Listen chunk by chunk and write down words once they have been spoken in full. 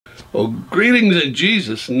Well, greetings in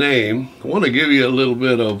Jesus' name. I want to give you a little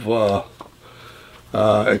bit of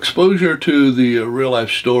exposure to the Real Life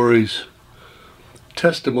Stories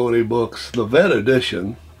testimony books, the Vet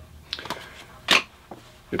Edition.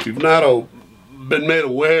 If you've not been made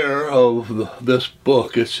aware of this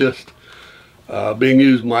book, it's just being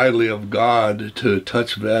used mightily of God to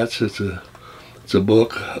touch vets. It's a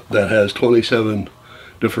book that has 27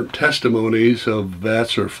 different testimonies of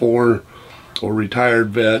vets or former or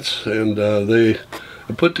retired vets, and they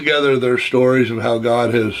put together their stories of how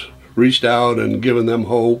God has reached out and given them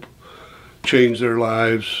hope, changed their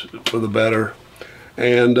lives for the better.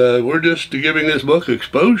 And we're just giving this book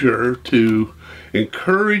exposure to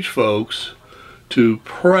encourage folks to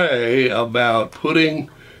pray about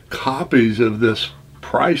putting copies of this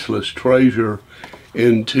priceless treasure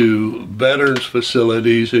into veterans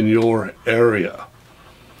facilities in your area.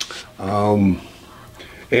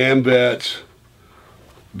 AMVETS,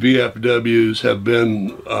 VFWs have been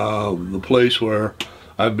the place where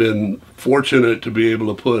I've been fortunate to be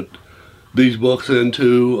able to put these books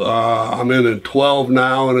into. I'm in 12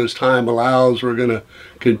 now, and as time allows, we're going to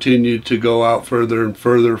continue to go out further and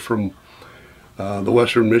further from the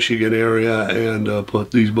Western Michigan area and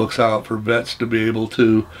put these books out for vets to be able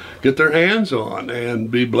to get their hands on and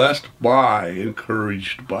be blessed by,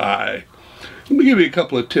 encouraged by. Let me give you a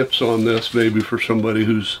couple of tips on this, maybe for somebody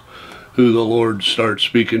who the Lord starts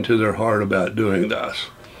speaking to their heart about doing this.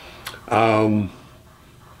 I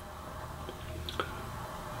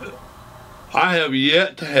have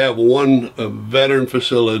yet to have one veteran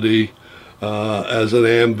facility as an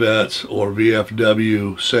AMVETS or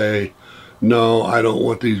VFW say, no, I don't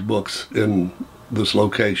want these books in this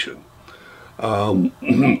location.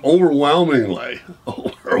 Overwhelmingly,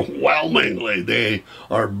 they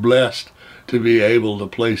are blessed to be able to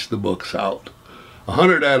place the books out.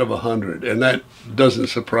 100 out of 100, and that doesn't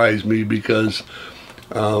surprise me because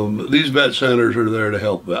these vet centers are there to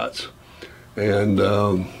help vets. And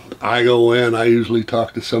I go in, I usually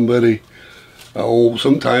talk to somebody,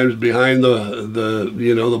 sometimes behind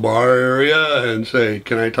the bar area, and say,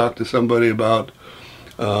 can I talk to somebody about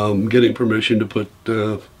getting permission to put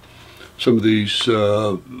some of these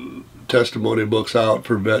testimony books out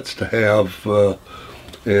for vets to have.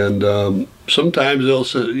 Sometimes they'll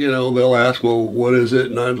say, they'll ask, well, what is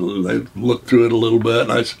it? And I look through it a little bit.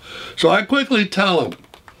 And so I quickly tell them.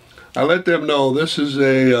 I let them know this is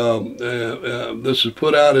this is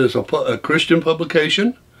put out as a Christian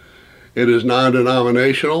publication. It is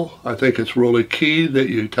non-denominational. I think it's really key that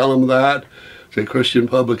you tell them that. It's a Christian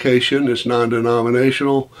publication. It's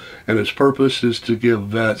non-denominational, and its purpose is to give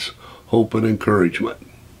vets hope and encouragement.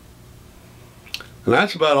 And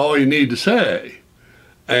that's about all you need to say.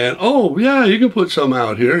 And, oh, yeah, you can put some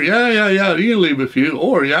out here. Yeah, you can leave a few.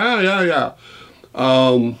 Or, yeah.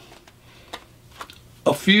 A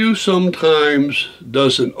few sometimes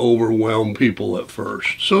doesn't overwhelm people at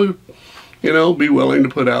first. So, be willing to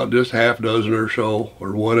put out just half dozen or so,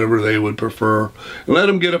 or whatever they would prefer. And let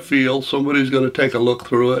them get a feel. Somebody's going to take a look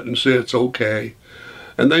through it and see it's okay.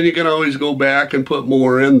 And then you can always go back and put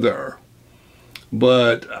more in there.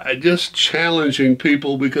 But I just challenging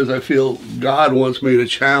people, because I feel God wants me to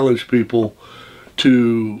challenge people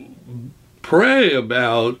to pray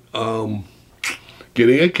about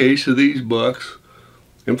getting a case of these books.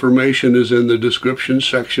 Information is in the description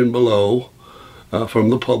section below from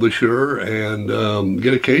the publisher, and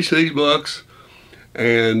get a case of these books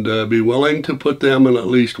and be willing to put them in at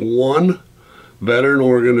least one veteran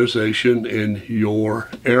organization in your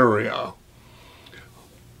area.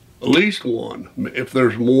 At least one. If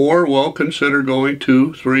there's more, well, consider going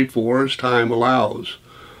 2, 3, 4 as time allows.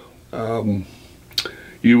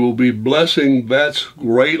 You will be blessing vets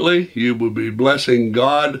greatly. You will be blessing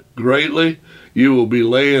God greatly. You will be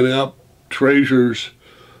laying up treasures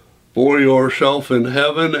for yourself in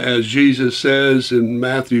heaven, as Jesus says in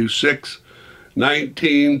Matthew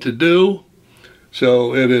 6:19 to do.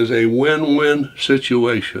 So it is a win-win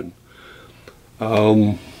situation.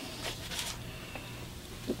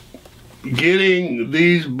 Getting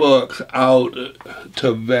these books out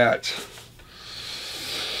to vets,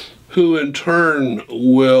 who in turn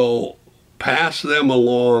will pass them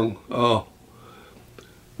along. Oh,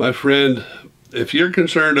 my friend, if you're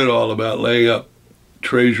concerned at all about laying up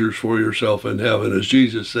treasures for yourself in heaven, as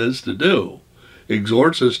Jesus says to do,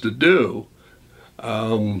 exhorts us to do,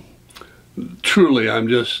 truly, I'm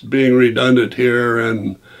just being redundant here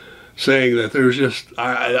and saying that there's just,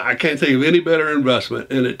 I can't think of any better investment,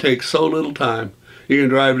 and it takes so little time. You can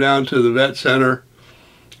drive down to the vet center,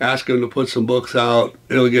 ask them to put some books out,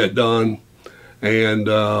 it'll get done, and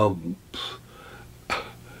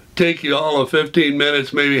take you all of 15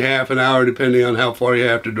 minutes, maybe half an hour, depending on how far you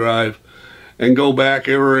have to drive, and go back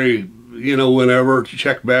every, whenever, to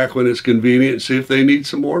check back when it's convenient and see if they need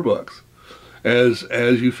some more books, as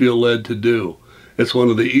you feel led to do. It's one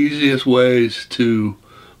of the easiest ways to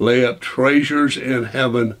lay up treasures in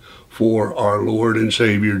heaven for our Lord and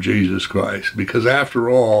Savior Jesus Christ, because after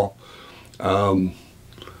all,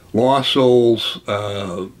 lost souls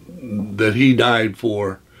that he died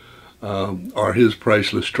for are his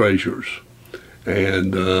priceless treasures.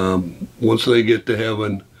 And once they get to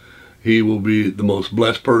heaven, he will be the most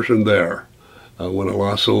blessed person there when a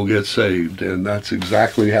lost soul gets saved. And that's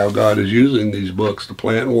exactly how God is using these books to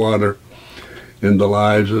plant and water in the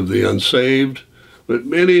lives of the unsaved, but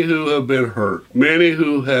many who have been hurt, many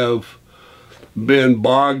who have been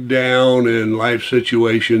bogged down in life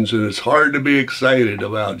situations, and it's hard to be excited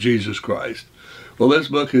about Jesus Christ. Well, this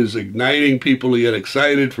book is igniting people to get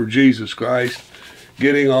excited for Jesus Christ,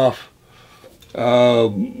 getting off their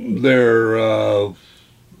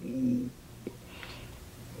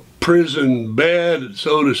prison bed,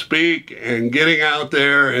 so to speak, and getting out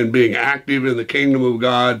there and being active in the kingdom of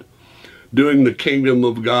God, doing the kingdom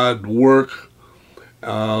of God work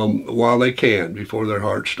while they can, before their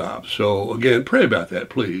heart stops. So again, pray about that,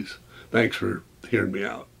 please. Thanks for hearing me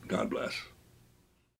out. God bless.